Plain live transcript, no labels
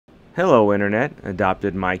Hello Internet,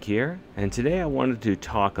 AdoptedMike here, and today I wanted to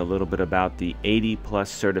talk a little bit about the 80+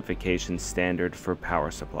 certification standard for power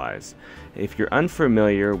supplies. If you're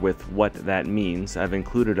unfamiliar with what that means, I've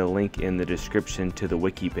included a link in the description to the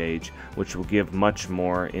Wiki page, which will give much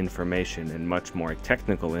more information and much more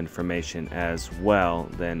technical information as well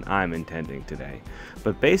than I'm intending today.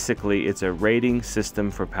 But basically, it's a rating system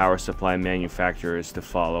for power supply manufacturers to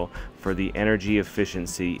follow for the energy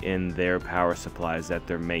efficiency in their power supplies that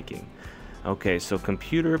they're making. Okay, so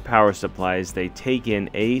computer power supplies, they take in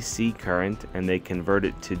AC current and they convert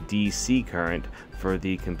it to DC current for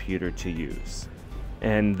the computer to use.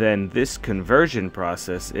 And then this conversion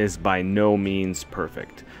process is by no means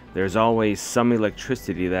perfect. There's always some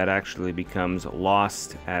electricity that actually becomes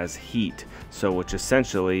lost as heat, so which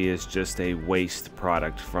essentially is just a waste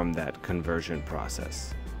product from that conversion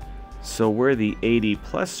process. So where the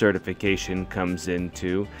 80+ certification comes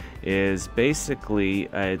into is basically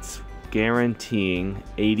it's guaranteeing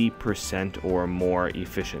 80% or more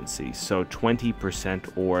efficiency, so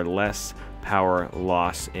 20% or less power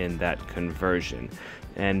loss in that conversion.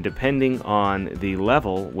 And depending on the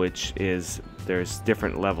level, which is, there's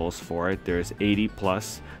different levels for it. There's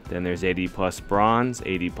 80+, then there's 80+ bronze,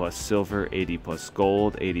 80+ silver, 80+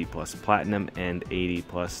 gold, 80+ platinum, and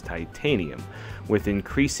 80+ titanium, with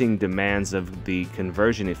increasing demands of the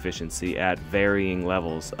conversion efficiency at varying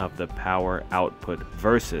levels of the power output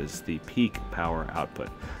versus the peak power output.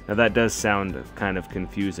 Now that does sound kind of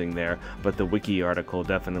confusing there, but the Wiki article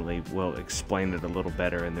definitely will explain it a little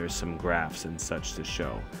better, and there's some graphs and such to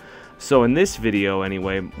show. So in this video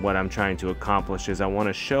anyway, what I'm trying to accomplish is I want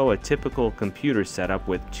to show a typical computer setup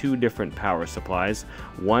with two different power supplies,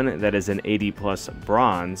 one that is an 80+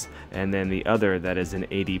 bronze and then the other that is an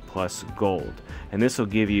 80+ gold. And this will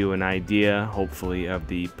give you an idea, hopefully, of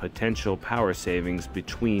the potential power savings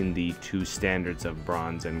between the two standards of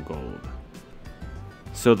bronze and gold.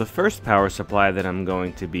 So the first power supply that I'm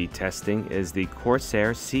going to be testing is the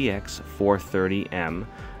Corsair Cx 430M.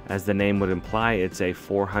 As the name would imply, it's a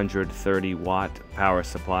 430 watt power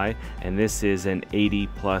supply, and this is an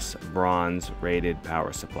 80+ bronze rated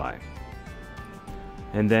power supply.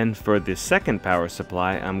 And then for the second power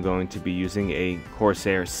supply, I'm going to be using a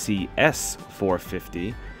Corsair Cx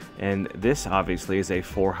 450, and this obviously is a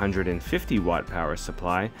 450 watt power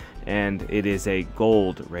supply, and it is a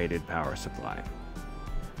gold rated power supply.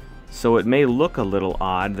 So it may look a little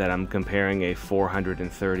odd that I'm comparing a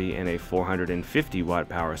 430 and a 450 watt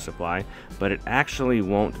power supply, but it actually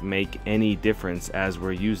won't make any difference as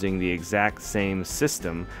we're using the exact same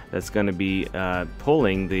system that's going to be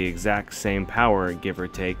pulling the exact same power, give or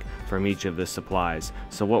take, from each of the supplies.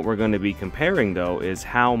 So what we're going to be comparing though is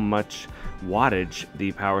how much wattage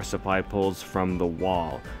the power supply pulls from the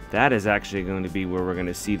wall. That is actually going to be where we're going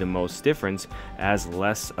to see the most difference, as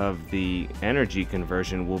less of the energy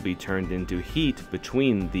conversion will be turned into heat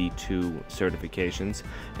between the two certifications,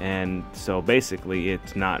 and so basically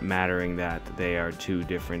it's not mattering that they are two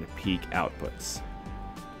different peak outputs.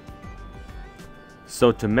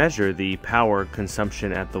 So to measure the power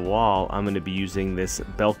consumption at the wall, I'm going to be using this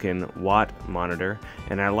Belkin watt monitor,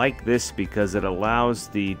 and I like this because it allows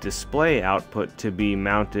the display output to be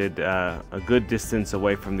mounted a good distance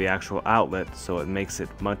away from the actual outlet, so it makes it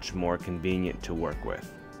much more convenient to work with.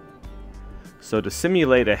 So to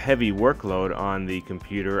simulate a heavy workload on the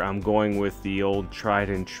computer, I'm going with the old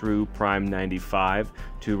tried and true Prime 95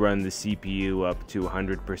 to run the CPU up to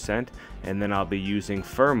 100%, and then I'll be using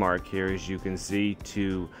Furmark here, as you can see,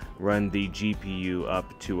 to run the GPU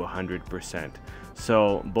up to 100%.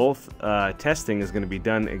 So both testing is going to be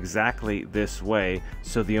done exactly this way,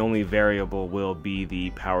 so the only variable will be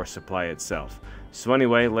the power supply itself. So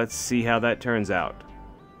anyway, let's see how that turns out.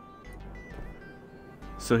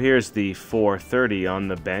 So here's the 430 on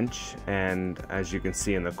the bench, and as you can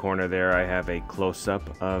see in the corner there, I have a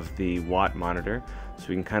close-up of the watt monitor, so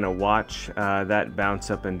we can kind of watch that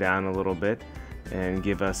bounce up and down a little bit and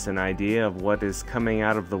give us an idea of what is coming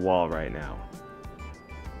out of the wall right now.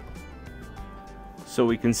 So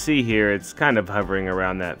we can see here it's kind of hovering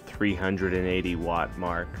around that 380 watt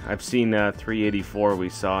mark. I've seen 384 we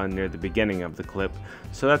saw near the beginning of the clip,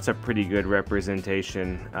 so that's a pretty good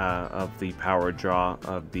representation of the power draw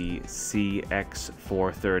of the Cx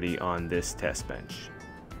 430 on this test bench.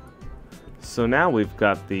 So now we've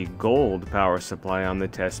got the gold power supply on the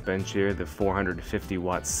test bench here, the 450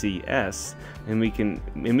 watt CS, and we can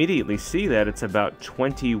immediately see that it's about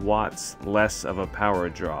 20 watts less of a power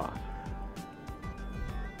draw.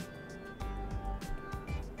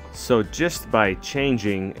 So just by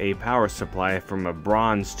changing a power supply from a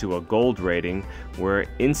bronze to a gold rating, we're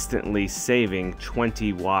instantly saving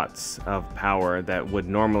 20 watts of power that would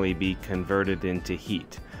normally be converted into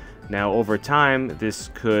heat. Now, over time,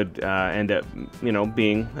 this could end up,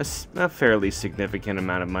 being a fairly significant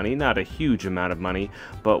amount of money, not a huge amount of money,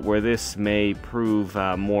 but where this may prove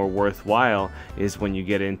more worthwhile is when you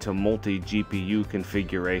get into multi-GPU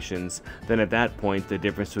configurations. Then at that point, the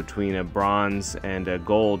difference between a bronze and a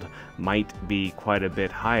gold might be quite a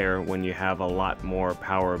bit higher when you have a lot more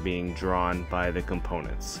power being drawn by the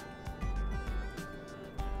components.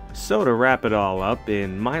 So to wrap it all up,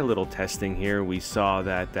 in my little testing here, we saw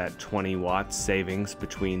that 20 watts savings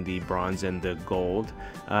between the bronze and the gold.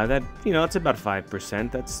 It's about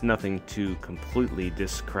 5%. That's nothing to completely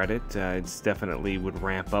discredit. It's definitely would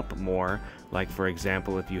ramp up more. Like, for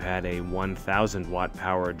example, if you had a 1000 watt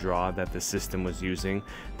power draw that the system was using,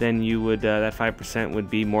 then you would that 5% would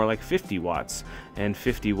be more like 50 watts. And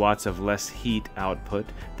 50 watts of less heat output,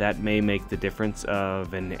 that may make the difference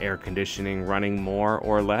of an air conditioning running more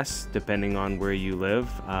or less depending on where you live.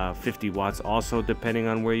 50 watts also, depending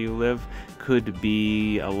on where you live, could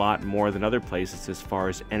be a lot more than other places as far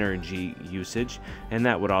as energy usage, and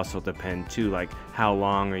that would also depend too, like how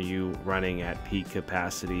long are you running at peak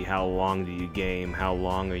capacity, how long do you game, how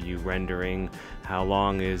long are you rendering, how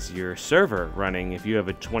long is your server running. If you have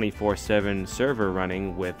a 24/7 server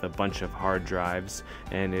running with a bunch of hard drives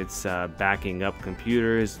and it's backing up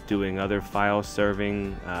computers, doing other file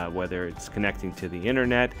serving, whether it's connecting to the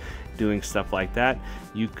internet, doing stuff like that,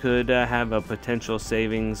 you could have a potential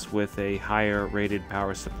savings with a higher rated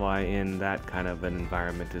power supply in that kind of an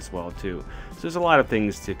environment as well too. So there's a lot of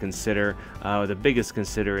things to consider. The biggest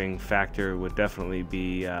considering factor would definitely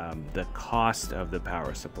be the cost of the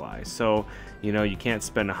power supply. So you can't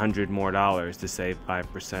spend $100 more to save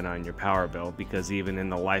 5% on your power bill, because even in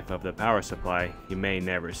the life of the power supply, you may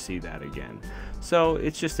never see that again. So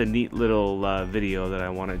it's just a neat little video that I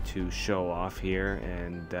wanted to show off here,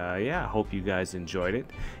 and yeah, I hope you guys enjoyed it.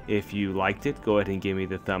 If you liked it, go ahead and give me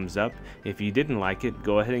the thumbs up. If you didn't like it,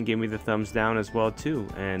 go ahead and give me the thumbs down as well too,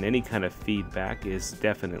 and any kind of feedback is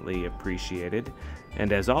definitely appreciated.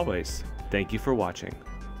 And as always, thank you for watching.